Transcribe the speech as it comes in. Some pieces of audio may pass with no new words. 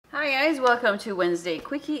Hi guys, welcome to Wednesday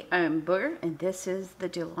Quickie. I'm Booger and this is the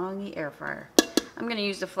DeLonghi air fryer. I'm going to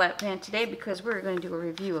use the flat pan today because we're going to do a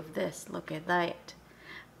review of this. Look at that.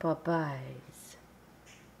 Popeye's.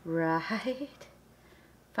 Right?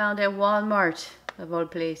 Found at Walmart of all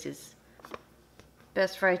places.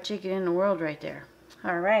 Best fried chicken in the world right there.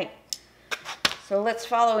 Alright. So let's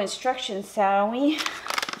follow instructions, shall we?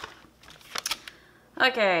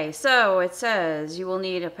 Okay, so it says you will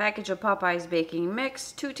need a package of Popeye's baking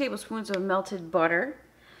mix, 2 tablespoons of melted butter,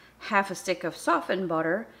 half a stick of softened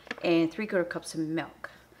butter, and 3/4 cups of milk.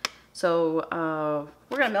 So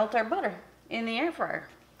we're going to melt our butter in the air fryer.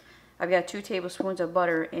 I've got 2 tablespoons of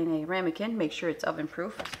butter in a ramekin. Make sure it's oven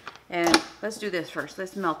proof. And let's do this first.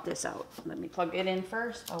 Let's melt this out. Let me plug it in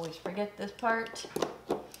first. Always forget this part.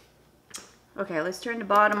 Okay, let's turn the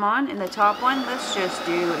bottom on, and the top one, let's just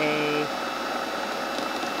do a...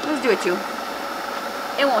 Let's do it 2.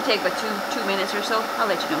 It won't take but two minutes or so. I'll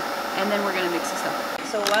let you know. And then we're going to mix this up.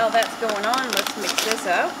 So while that's going on, let's mix this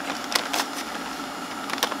up.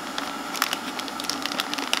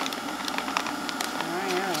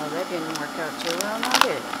 Oh, that didn't work out too well, now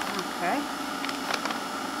did it? Okay.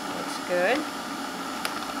 Looks good.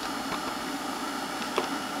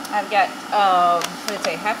 I've got, let's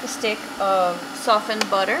say, half a stick of softened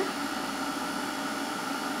butter.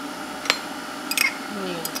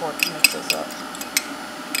 Use a fork to mix this up.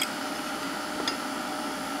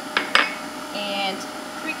 And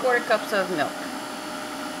 3/4 cups of milk.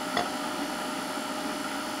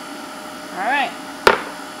 Alright.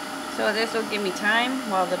 So this will give me time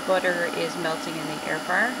while the butter is melting in the air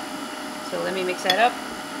fryer. So let me mix that up.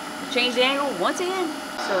 Change the angle once again.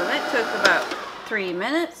 So that took about 3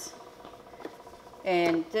 minutes.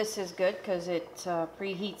 And this is good because it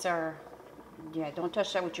preheats our... Yeah, don't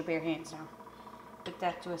touch that with your bare hands now. Put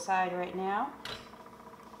that to a side right now.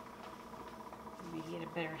 Let me get a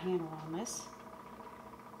better handle on this.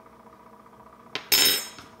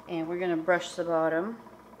 And we're going to brush the bottom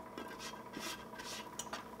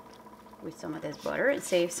with some of this butter and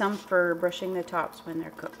save some for brushing the tops when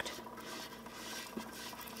they're cooked.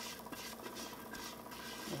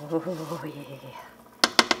 Oh yeah.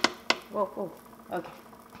 Whoa, whoa. Okay.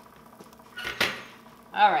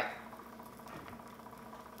 Alright.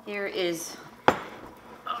 Here is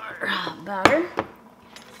butter.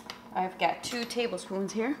 I've got 2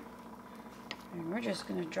 tablespoons here, and we're just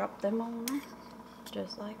going to drop them on there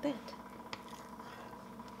just like that,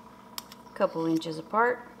 a couple inches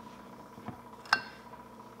apart.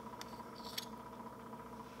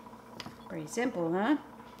 Pretty simple, huh?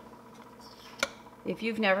 If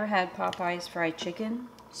you've never had Popeye's fried chicken,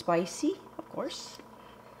 spicy of course,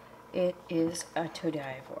 it is a to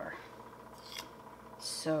die for.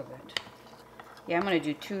 So good. Yeah, I'm going to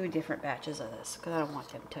do 2 different batches of this because I don't want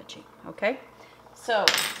them touching. Okay? So,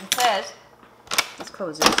 it says, let's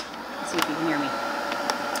close this. Let's see if you can hear me.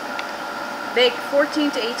 Bake 14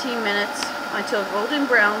 to 18 minutes until golden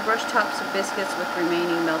brown. Brush tops of biscuits with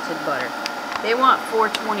remaining melted butter. They want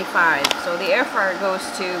 425. So the air fryer goes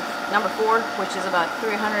to number 4, which is about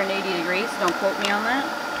 380 degrees. Don't quote me on that.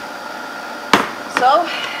 So...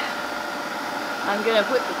 I'm going to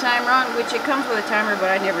put the timer on, which it comes with a timer, but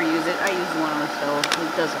I never use it. I use one on the stove.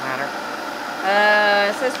 It doesn't matter.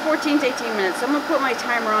 It says 14 to 18 minutes. So I'm going to put my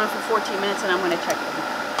timer on for 14 minutes, and I'm going to check it.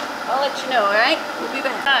 I'll let you know, alright? We'll be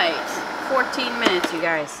back. Alright, 14 minutes, you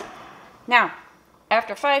guys. Now,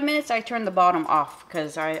 after 5 minutes, I turned the bottom off,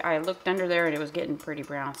 because I looked under there, and it was getting pretty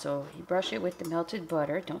brown. So you brush it with the melted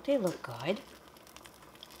butter. Don't they look good?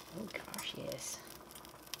 Oh, gosh, yes.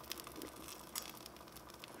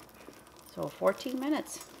 So 14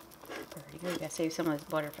 minutes. Pretty good. Gotta save some of this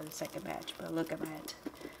butter for the second batch, but look at that.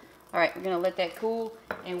 Alright, we're gonna let that cool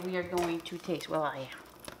and we are going to taste. Well, I am.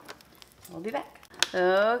 We'll be back.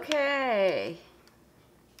 Okay.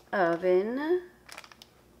 Oven.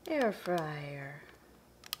 Air fryer.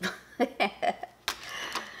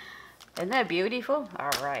 Isn't that beautiful?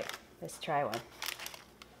 Alright, let's try one.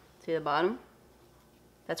 See the bottom?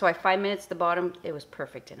 That's why 5 minutes the bottom, it was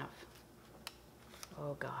perfect enough.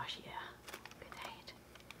 Oh gosh, yeah.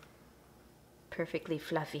 Perfectly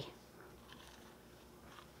fluffy.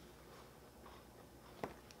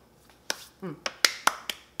 Mmm.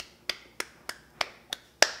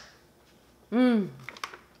 Mmm.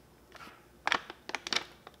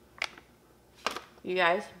 You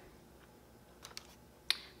guys,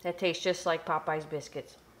 that tastes just like Popeye's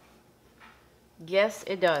biscuits. Yes,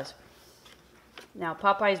 it does. Now,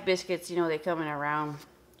 Popeye's biscuits, you know, they come in a round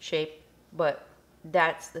shape, but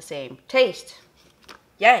that's the same taste.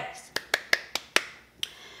 Yes.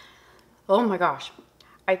 Oh my gosh.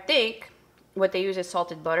 I think what they use is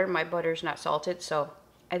salted butter. My butter's not salted, so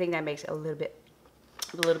I think that makes a little bit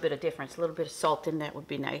of difference. A little bit of salt in that would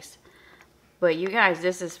be nice. But you guys,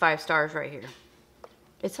 this is 5 stars right here.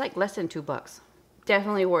 It's like less than $2.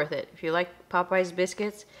 Definitely worth it. If you like Popeye's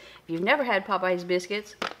biscuits, if you've never had Popeye's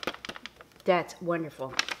biscuits, that's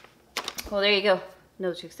wonderful. Well, there you go.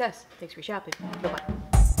 Another success. Thanks for shopping. Bye-bye.